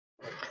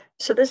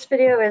So this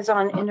video is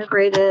on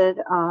integrated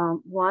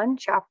 1,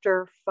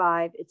 chapter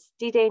 5. It's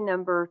D-Day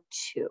number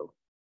 2.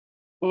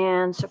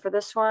 And so for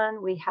this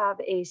one, we have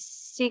a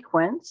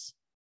sequence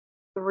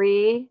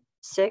 3,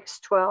 6,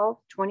 12,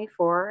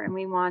 24, and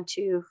we want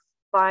to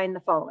find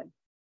the following.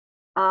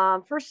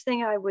 First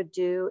thing I would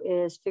do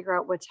is figure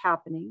out what's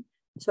happening.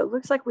 So it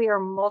looks like we are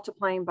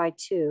multiplying by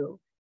 2.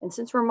 And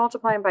since we're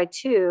multiplying by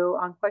 2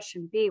 on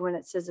question B, when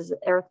it says is it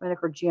arithmetic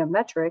or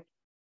geometric,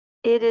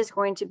 it is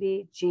going to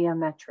be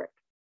geometric,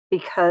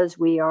 because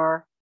we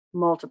are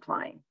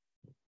multiplying.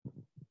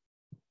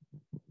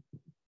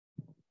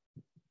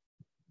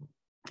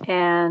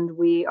 And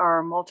we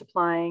are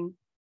multiplying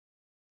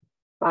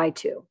by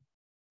 2.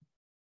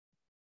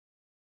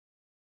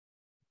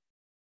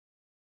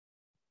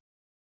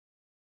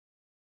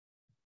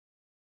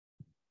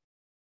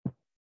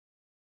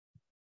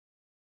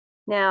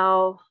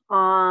 Now,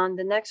 on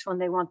the next one,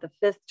 they want the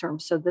 5th term.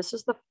 So this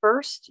is the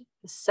 1st,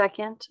 the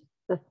 2nd,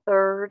 the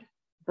 3rd,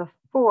 the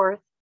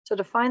 4th. So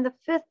to find the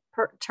 5th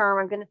term,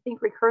 I'm going to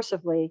think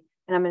recursively,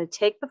 and I'm going to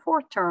take the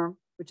 4th term,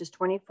 which is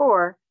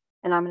 24,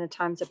 and I'm going to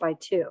times it by 2.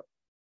 So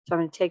I'm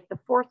going to take the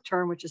 4th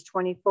term, which is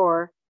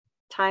 24,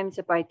 times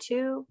it by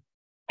 2,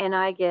 and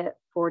I get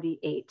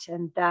 48,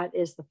 and that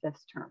is the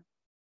 5th term.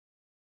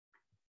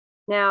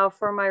 Now,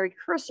 for my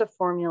recursive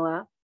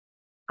formula,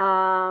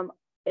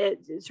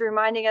 it's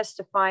reminding us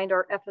to find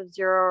our f of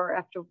 0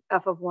 or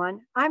f of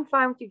 1. I'm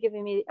fine with you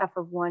giving me f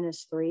of 1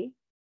 is 3.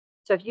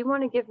 So if you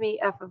want to give me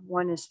f of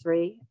 1 is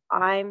 3,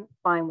 I'm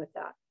fine with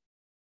that.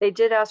 They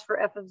did ask for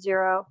f of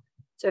 0.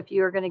 So if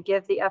you are going to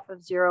give the f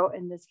of 0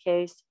 in this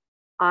case,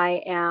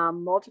 I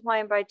am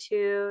multiplying by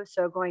 2.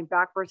 So going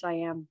backwards, I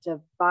am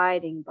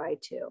dividing by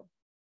 2.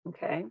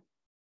 Okay.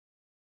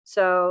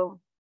 So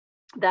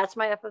that's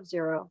my f of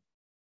 0.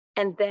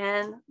 And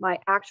then my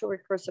actual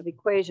recursive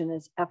equation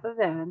is f of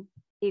n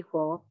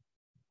equal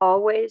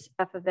always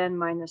f of n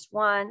minus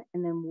 1.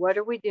 And then what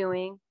are we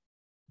doing?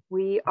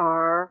 We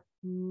are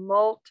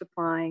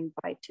multiplying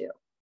by 2.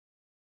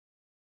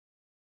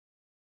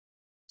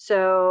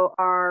 So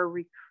our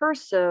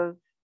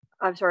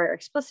our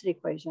explicit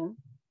equation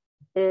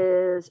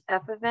is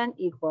f of n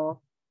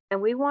equal,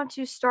 and we want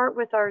to start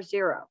with our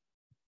 0.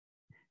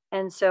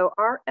 And so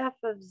our f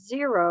of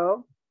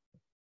 0,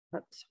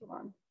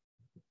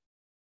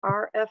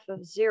 our f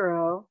of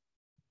 0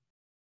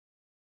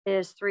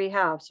 is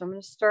 3/2. So I'm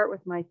going to start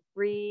with my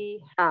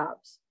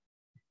 3/2.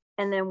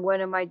 And then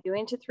what am I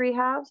doing to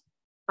 3/2?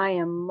 I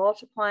am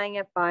multiplying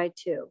it by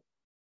 2.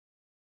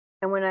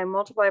 And when I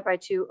multiply by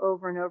 2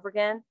 over and over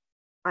again,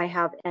 I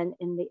have n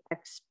in the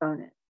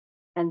exponent.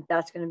 And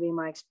that's going to be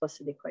my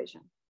explicit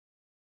equation.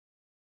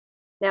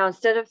 Now,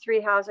 instead of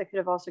 3/2, I could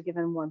have also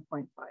given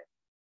 1.5.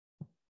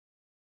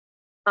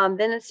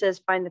 Then it says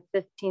find the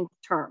 15th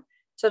term.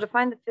 So to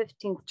find the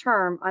 15th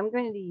term, I'm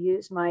going to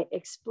use my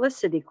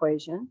explicit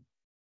equation.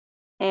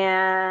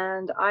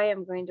 And I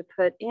am going to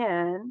put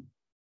in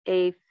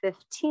a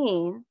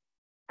 15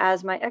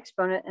 as my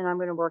exponent, and I'm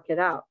going to work it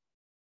out.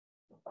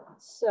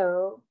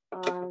 So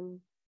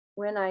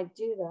when I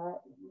do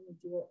that, I'm going to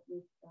do it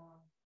with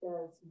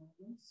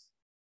Desmond's.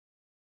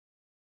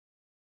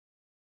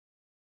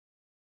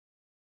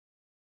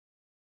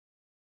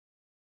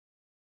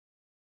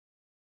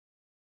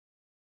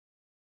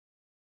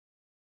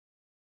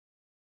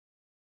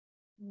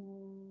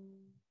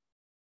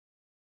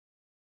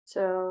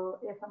 So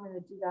if I'm going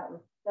to do that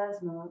with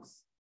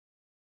Desmos,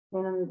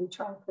 then I'm going to be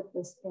trying to put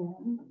this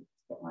in.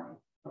 Let's get my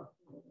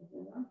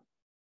here.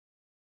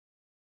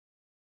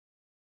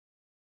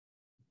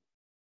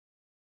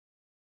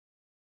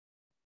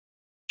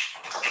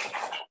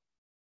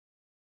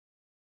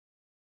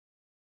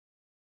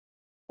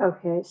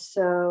 Okay,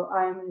 so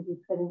I'm going to be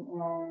putting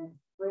in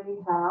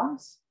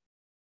 3/2.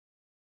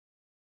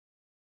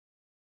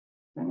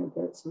 I'm going to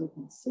get it so we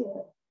can see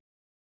it.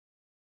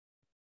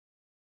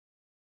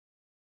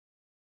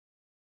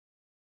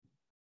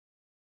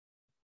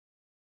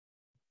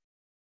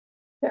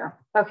 There.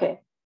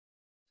 Okay.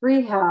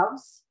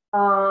 3/2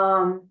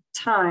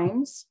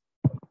 times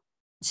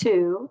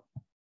 2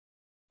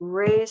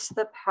 raised to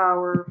the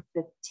power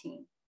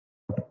 15.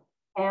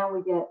 And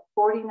we get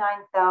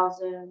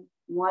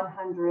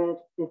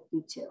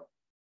 49,152.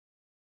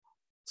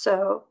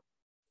 So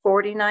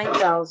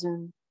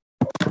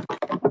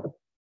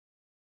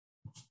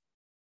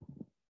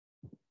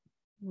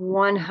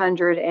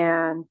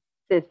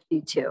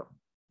 49,152.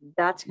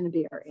 That's going to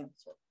be our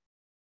answer.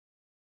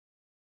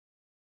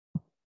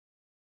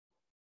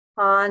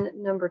 On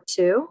number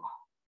 2,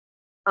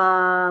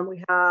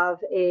 we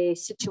have a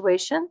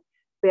situation.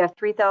 We have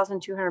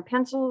 3,200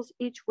 pencils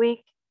each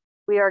week.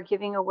 We are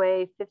giving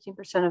away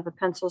 15% of the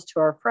pencils to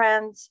our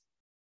friends.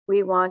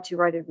 We want to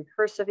write a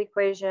recursive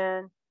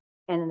equation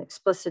and an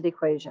explicit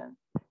equation.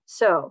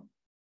 So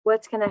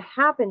what's going to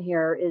happen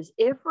here is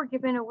if we're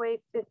giving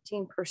away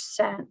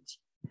 15%,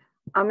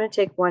 I'm going to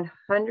take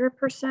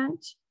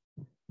 100%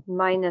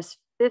 minus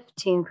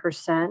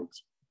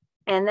 15%.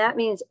 And that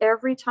means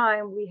every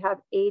time we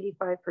have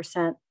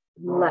 85%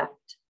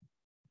 left.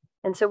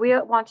 And so we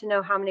want to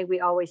know how many we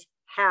always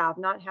have,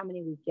 not how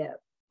many we give.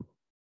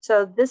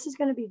 So this is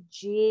going to be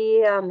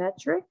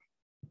geometric.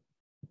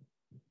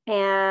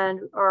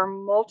 And our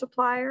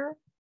multiplier,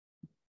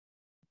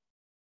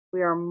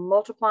 we are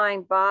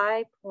multiplying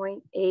by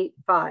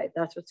 0.85.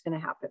 That's what's going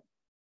to happen.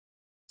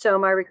 So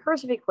my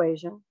recursive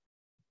equation,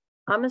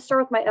 I'm going to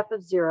start with my f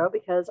of 0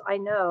 because I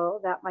know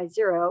that my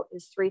 0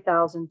 is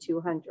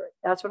 3,200.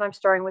 That's what I'm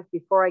starting with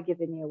before I give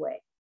any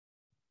away.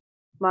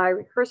 My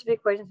recursive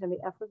equation is going to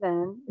be f of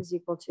n is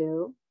equal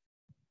to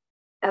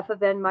f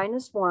of n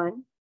minus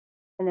 1.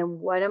 And then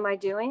what am I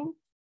doing?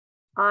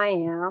 I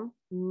am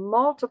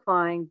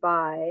multiplying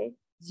by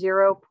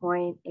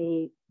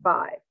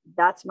 0.85.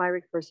 That's my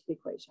recursive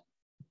equation.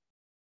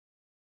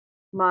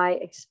 My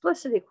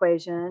explicit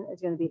equation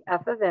is going to be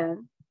f of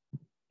n.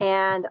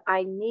 And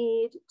I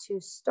need to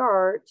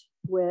start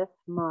with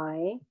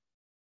my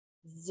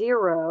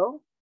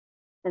 0.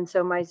 And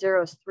so my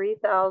 0 is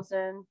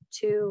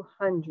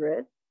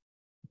 3,200.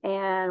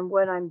 And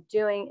what I'm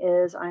doing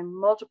is I'm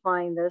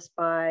multiplying this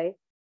by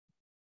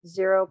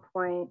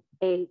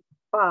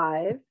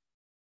 0.85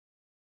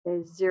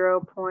 is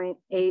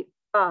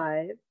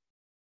 0.85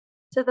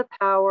 to the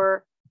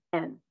power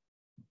n.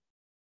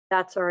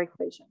 That's our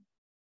equation.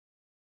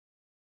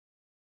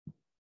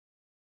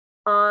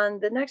 On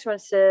the next one,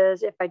 it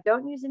says, if I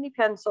don't use any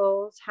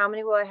pencils, how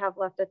many will I have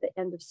left at the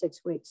end of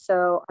 6 weeks?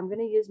 So I'm going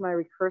to use my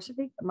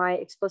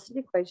explicit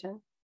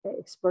equation,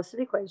 this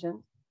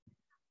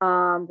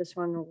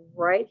one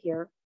right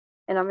here,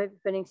 and I'm going to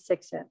be putting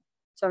 6 in.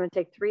 So I'm going to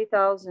take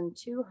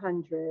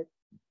 3,200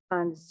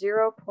 times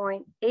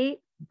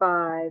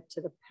 0.85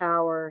 to the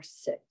power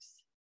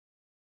 6.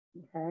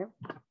 Okay.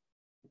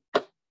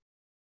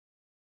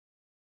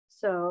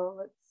 So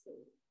let's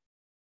see.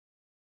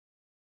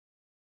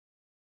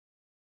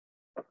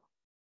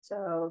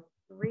 So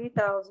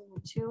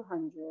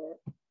 3,200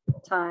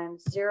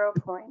 times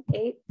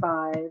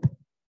 0.85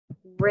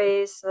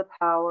 raised to the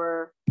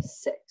power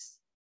 6.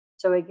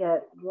 So we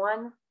get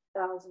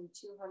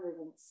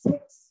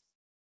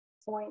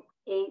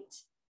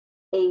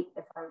 1,206.88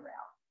 if I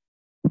round.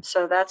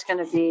 So that's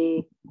going to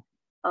be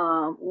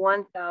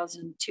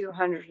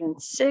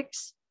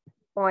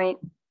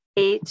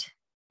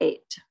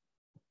 1,206.88.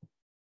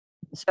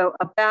 So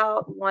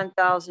about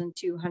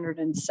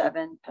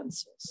 1,207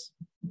 pencils.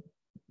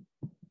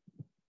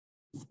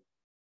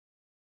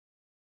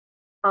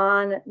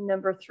 On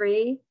number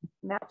 3,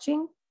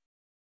 matching.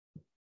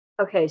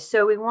 Okay,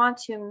 so we want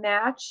to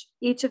match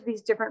each of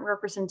these different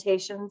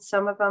representations.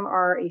 Some of them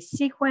are a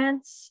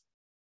sequence.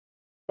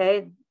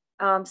 Okay,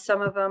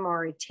 some of them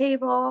are a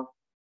table.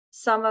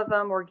 Some of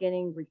them we're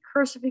getting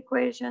recursive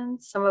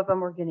equations. Some of them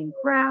we're getting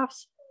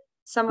graphs.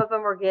 Some of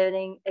them we're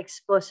getting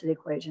explicit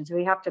equations.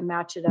 We have to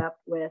match it up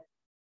with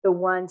the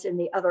ones in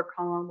the other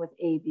column with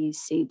A, B,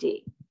 C,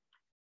 D.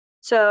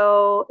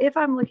 So if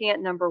I'm looking at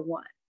number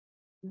 1,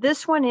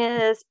 this one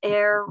is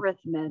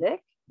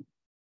arithmetic.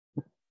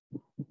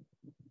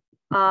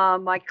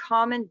 My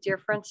common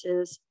difference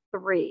is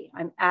 3.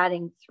 I'm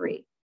adding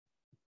 3.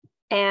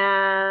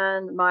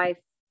 And my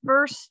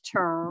first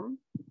term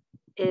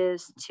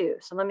is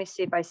 2. So let me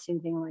see if I see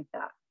anything like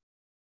that.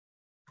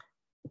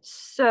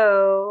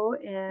 So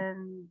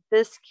in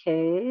this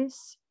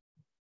case,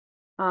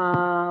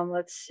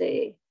 let's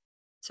see.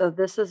 So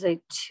this is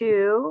a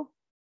 2,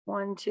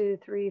 1, 2,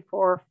 3,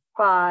 4,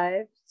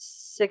 5,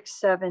 6,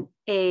 7,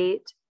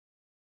 8,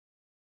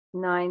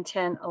 9,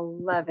 10,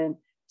 11.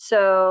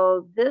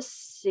 So this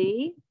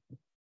C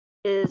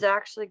is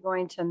actually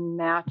going to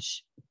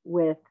match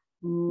with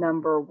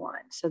number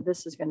 1. So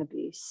this is going to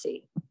be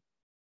C.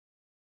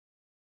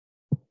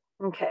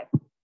 Okay.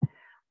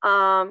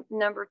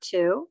 Number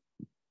 2.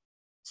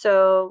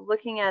 So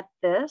looking at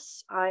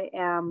this, I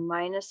am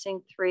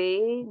minusing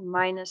 3.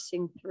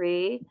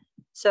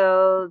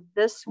 So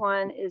this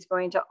one is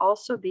going to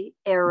also be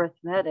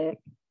arithmetic.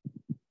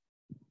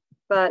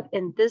 But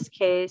in this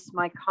case,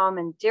 my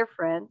common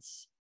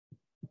difference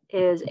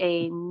is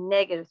a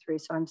 -3.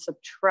 So I'm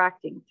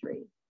subtracting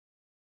 3.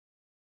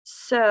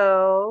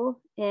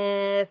 So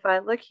if I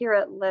look here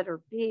at letter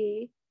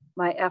B,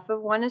 my f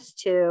of 1 is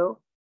 2.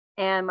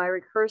 And my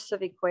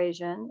recursive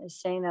equation is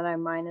saying that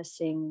I'm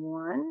minusing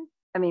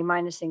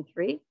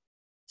 3.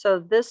 So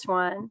this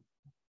one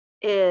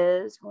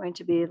is going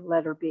to be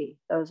letter B.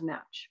 Those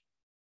match.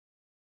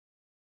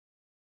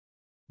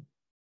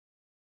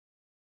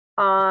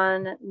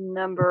 On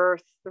number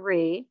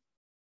 3,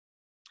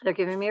 they're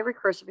giving me a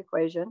recursive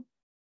equation.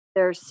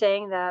 They're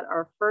saying that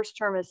our first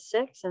term is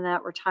 6 and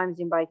that we're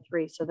timesing by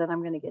 3. So then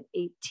I'm going to get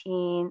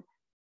 18.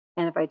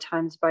 And if I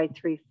times by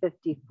 3,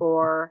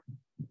 54,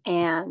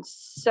 and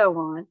so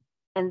on.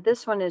 And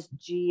this one is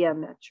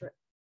geometric.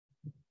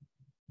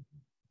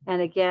 And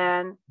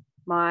again,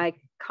 my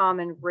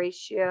common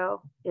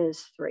ratio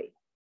is 3.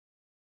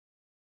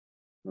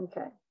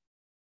 Okay.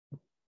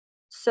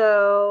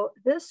 So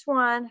this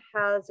one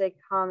has a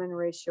common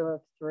ratio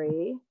of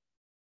 3.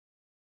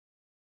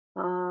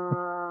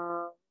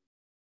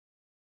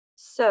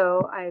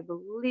 So I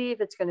believe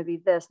it's going to be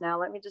this. Now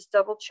let me just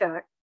double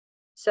check.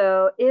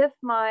 So if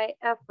my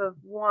f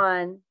of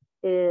 1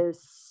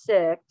 is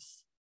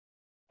 6,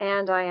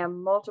 and I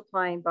am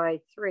multiplying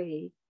by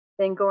 3,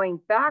 then going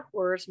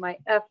backwards, my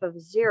f of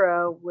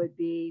 0 would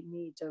be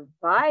me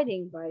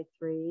dividing by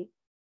 3.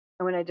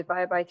 And when I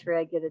divide by 3,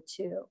 I get a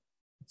 2.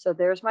 So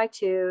there's my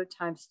 2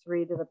 times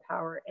 3 to the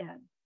power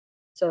n.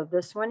 So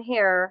this one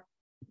here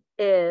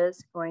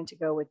is going to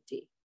go with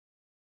D.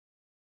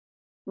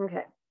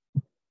 Okay.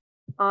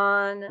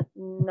 On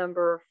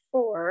number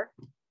 4,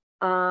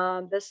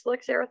 this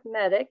looks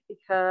arithmetic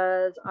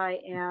because I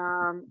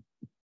am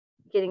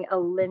getting a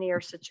linear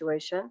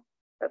situation.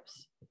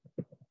 Oops.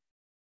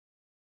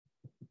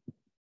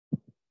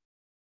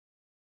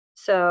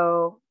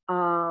 So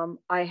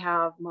I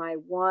have my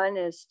 1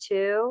 is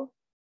 2.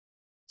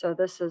 So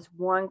this is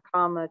 1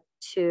 comma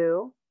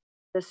 2.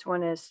 This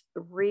one is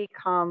 3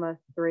 comma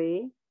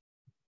 3.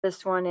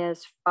 This one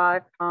is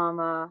 5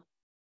 comma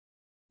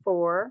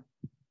 4.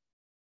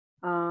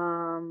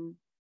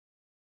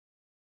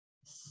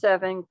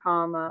 7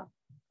 comma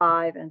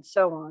 5, and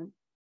so on.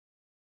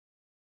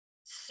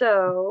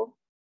 So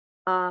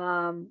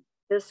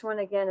this one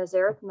again is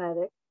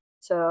arithmetic.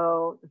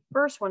 So the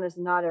first one is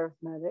not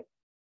arithmetic.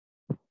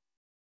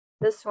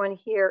 This one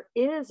here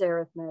is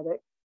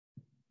arithmetic.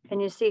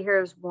 And you see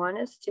here's 1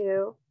 is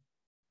 2,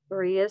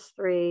 3 is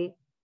 3,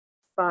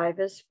 5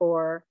 is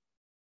 4.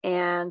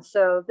 And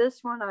so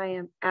this one I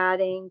am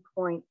adding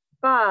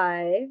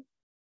 0.5.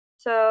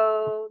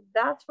 So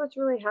that's what's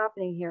really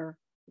happening here,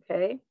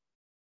 okay?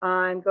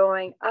 I'm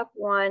going up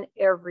 1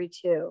 every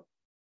 2.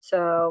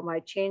 So my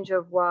change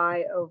of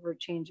y over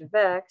change of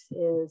x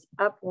is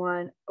up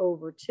 1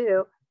 over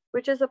 2,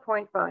 which is a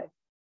 0.5.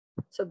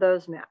 So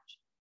those match.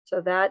 So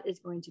that is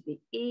going to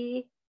be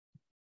E,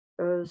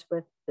 goes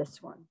with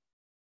this one.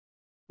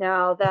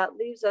 Now that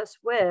leaves us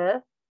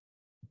with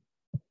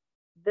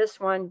this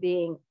one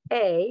being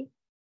A,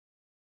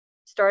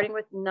 starting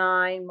with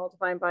 9,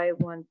 multiplying by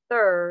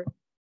 1/3.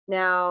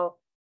 Now,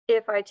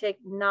 if I take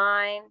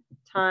 9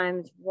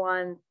 times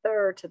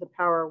 1/3 to the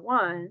power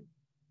 1,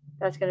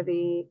 that's going to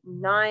be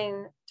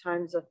 9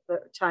 times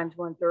times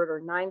 1/3, or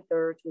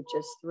 9/3, which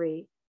is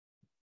 3.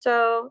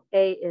 So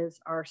A is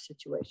our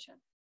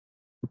situation.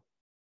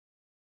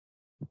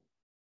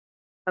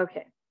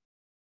 Okay.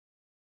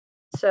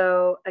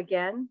 So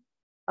again,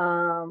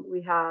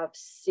 we have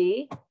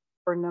C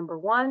for number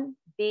 1,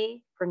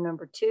 B for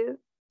number 2,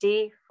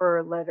 D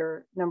for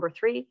letter number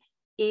 3,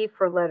 E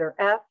for letter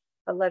F,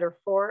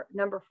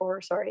 number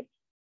 4, sorry,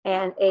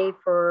 and A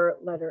for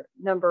letter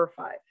number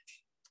 5.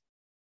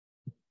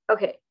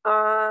 Okay,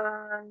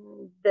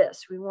 on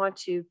this, we want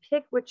to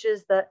pick which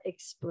is the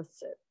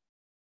explicit.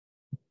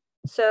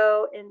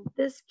 So in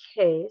this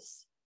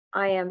case,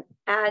 I am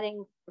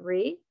adding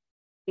 3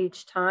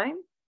 each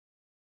time.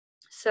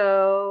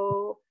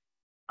 So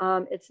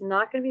it's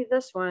not going to be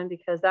this one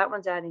because that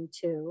one's adding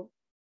 2.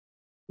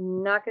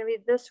 Not going to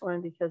be this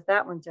one because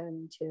that one's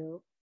adding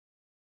 2.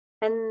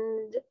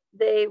 And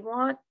they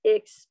want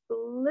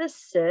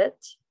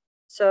explicit,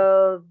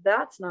 so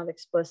that's not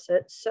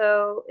explicit.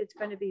 So it's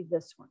going to be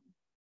this one.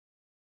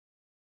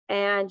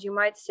 And you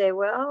might say,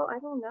 well, I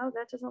don't know,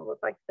 that doesn't look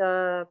like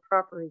the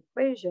proper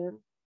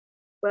equation.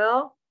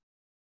 Well,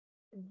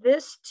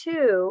 this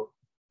 2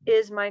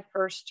 is my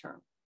first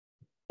term.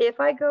 If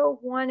I go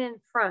 1 in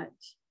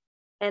front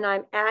and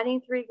I'm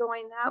adding 3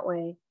 going that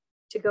way,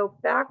 to go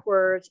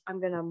backwards, I'm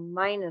going to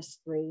minus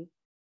 3.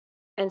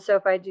 And so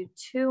if I do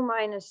 2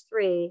 minus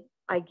 3,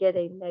 I get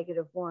a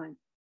 -1.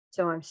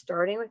 So I'm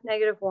starting with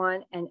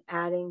 -1 and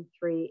adding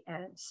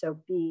 3n. So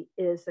B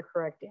is the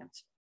correct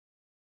answer.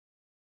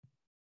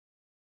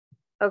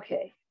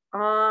 Okay,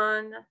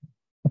 on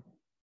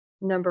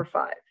number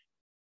 5.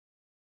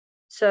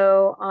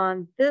 So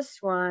on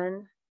this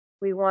one,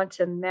 we want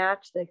to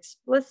match the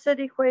explicit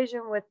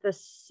equation with the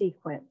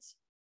sequence.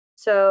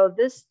 So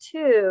this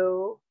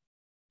 2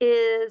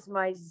 is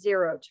my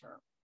 0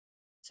 term.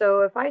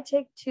 So if I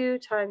take 2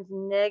 times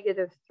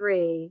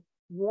 -3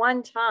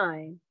 one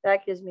time,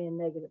 that gives me a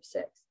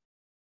 -6.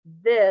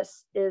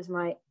 This is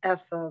my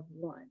f of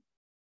 1.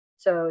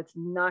 So it's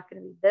not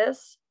going to be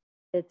this.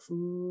 It's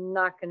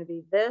not going to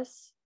be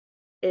this.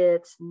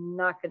 It's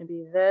not going to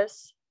be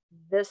this.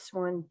 This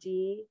one,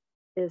 D,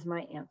 is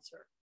my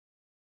answer.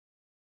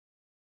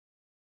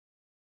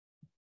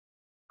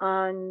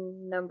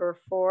 On number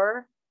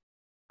 4,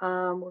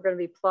 we're going to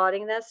be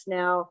plotting this.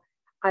 Now,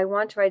 I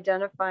want to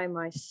identify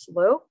my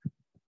slope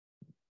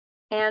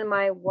and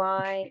my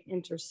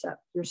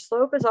y-intercept. Your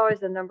slope is always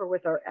the number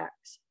with our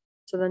x.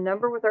 So the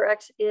number with our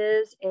x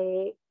is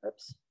a,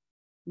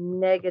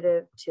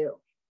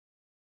 -2.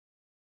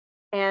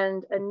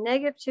 And a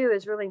 -2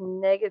 is really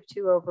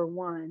 -2 over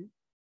 1.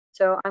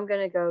 So I'm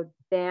going to go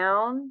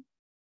down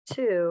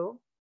 2,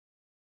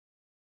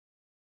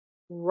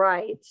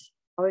 right,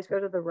 always go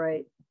to the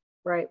right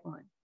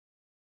one.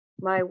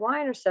 My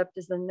y-intercept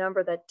is the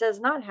number that does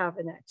not have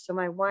an x, so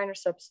my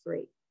y-intercept's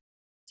 3.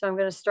 So I'm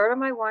going to start on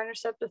my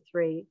y-intercept of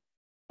 3,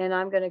 and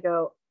I'm going to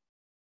go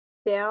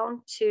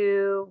down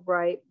 2,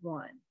 right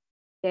 1,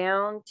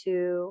 down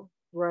 2,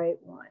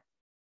 right 1.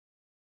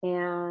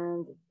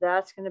 And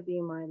that's going to be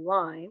my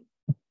line.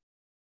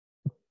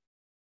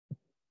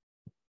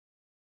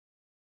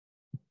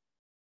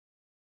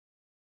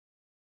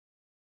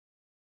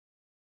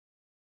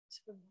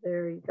 So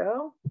there you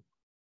go.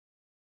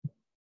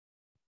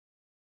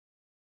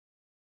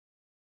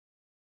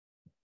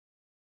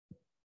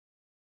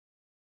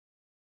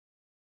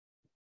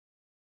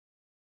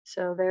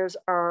 So there's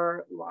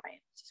our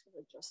line. Just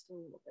going to adjust a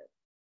little bit.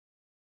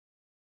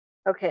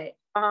 Okay,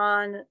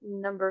 on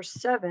number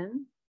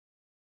 7,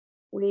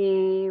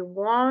 we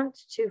want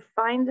to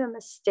find a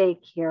mistake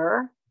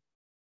here,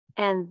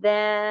 and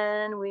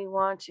then we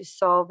want to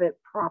solve it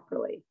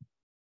properly.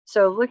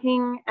 So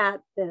looking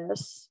at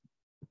this,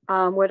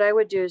 what I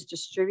would do is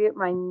distribute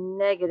my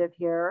negative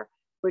here,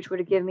 which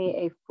would give me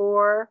a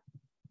 4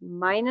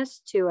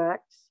 minus 2x.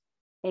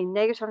 A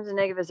negative times a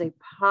negative is a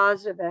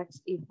positive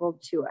x equal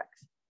 2x.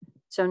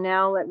 So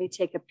now let me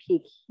take a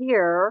peek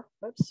here,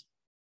 whoops,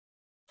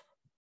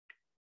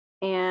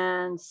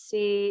 and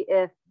see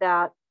if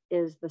that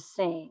is the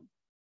same.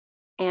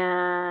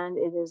 And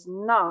it is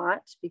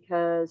not,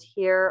 because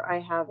here I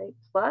have a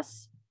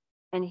plus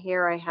and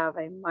here I have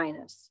a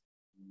minus.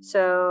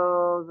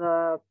 So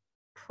the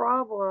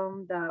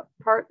problem, that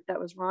part that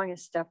was wrong,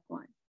 is step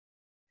 1.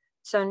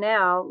 So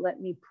now let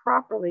me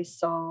properly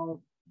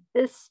solve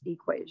this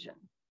equation.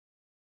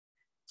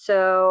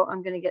 So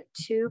I'm going to get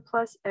 2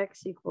 plus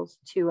x equals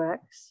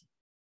 2x.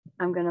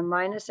 I'm going to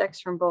minus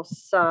x from both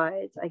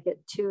sides. I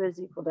get 2 is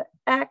equal to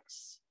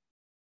x.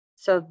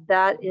 So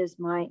that is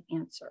my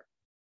answer.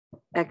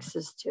 X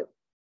is 2.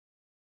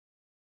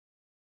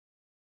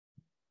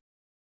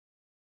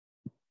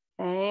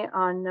 Okay,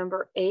 on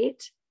number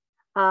 8,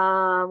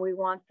 we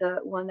want the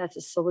one that's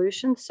a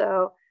solution.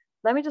 So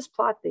let me just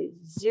plot these.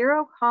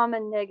 0,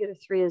 negative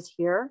 3 is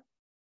here.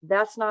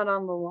 That's not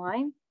on the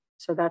line,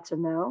 so that's a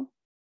no.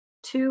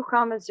 2,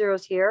 0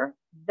 is here.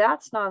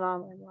 That's not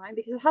on my line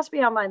because it has to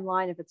be on my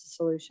line if it's a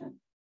solution.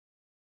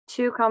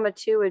 2,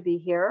 2 would be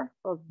here.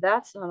 Well,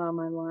 that's not on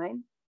my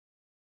line.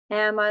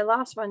 And my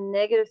last one,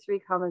 negative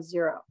 3,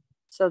 0.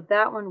 So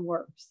that one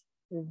works.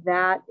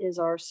 That is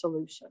our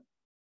solution.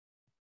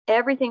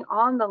 Everything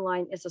on the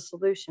line is a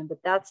solution,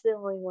 but that's the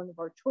only one of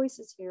our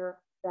choices here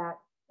that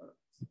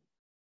works.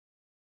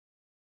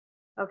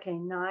 Okay,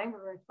 9,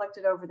 we're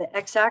reflected over the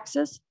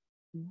x-axis.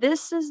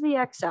 This is the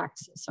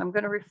x-axis. I'm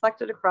going to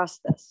reflect it across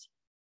this.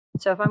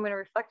 So if I'm going to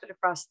reflect it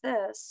across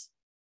this,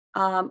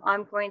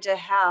 I'm going to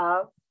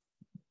have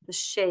the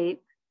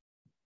shape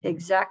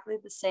exactly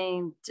the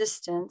same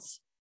distance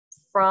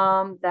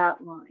from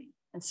that line.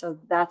 And so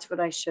that's what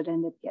I should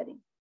end up getting.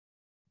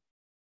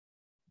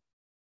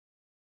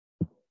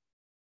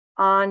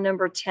 On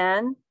number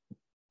 10,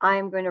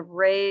 I'm going to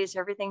raise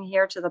everything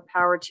here to the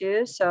power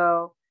 2.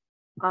 So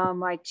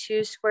my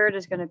 2 squared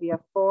is going to be a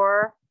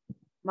 4.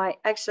 My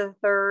x to the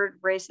third,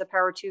 raise to the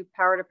power 2,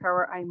 power to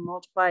power, I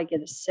multiply, I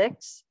get a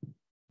 6.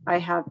 I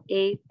have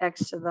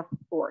 8x to the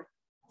 4th.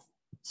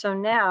 So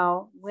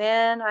now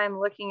when I'm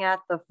looking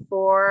at the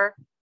 4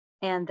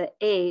 and the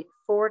 8,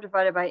 4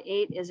 divided by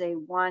 8 is a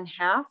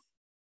 1/2.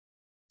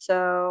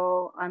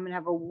 So I'm going to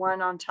have a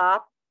 1 on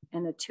top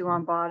and a 2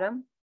 on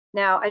bottom.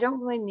 Now, I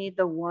don't really need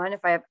the 1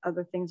 if I have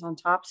other things on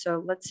top.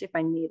 So let's see if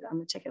I need it. I'm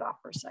going to take it off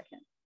for a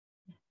second.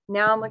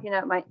 Now I'm looking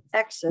at my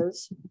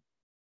x's.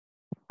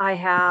 I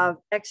have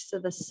x to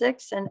the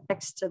 6th and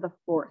x to the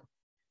 4th.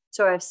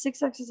 So I have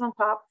 6 x's on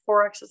top,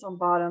 4 x's on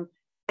bottom.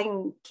 I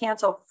can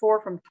cancel 4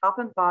 from top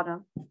and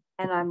bottom,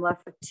 and I'm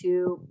left with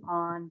 2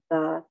 on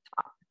the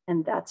top.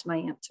 And that's my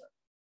answer.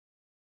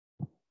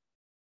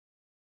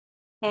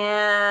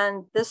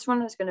 And this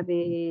one is going to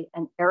be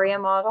an area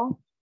model.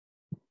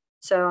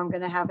 So I'm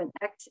going to have an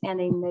x and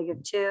a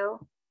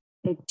 -2,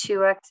 a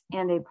 2x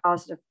and a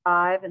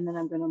 +5, and then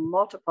I'm going to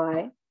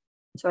multiply.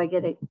 So I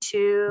get a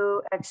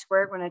 2x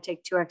squared when I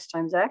take 2x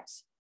times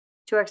x.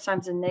 2x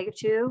times a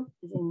 -2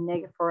 is a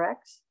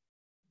 -4x.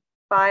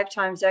 5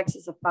 times x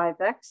is a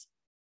 5x.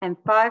 And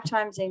 5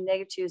 times a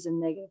 -2 is a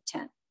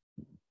 -10.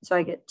 So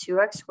I get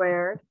 2x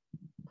squared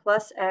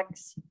plus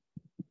x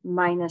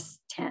minus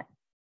 10.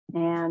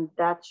 And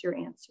that's your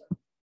answer.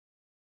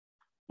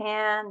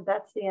 And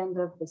that's the end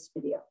of this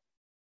video.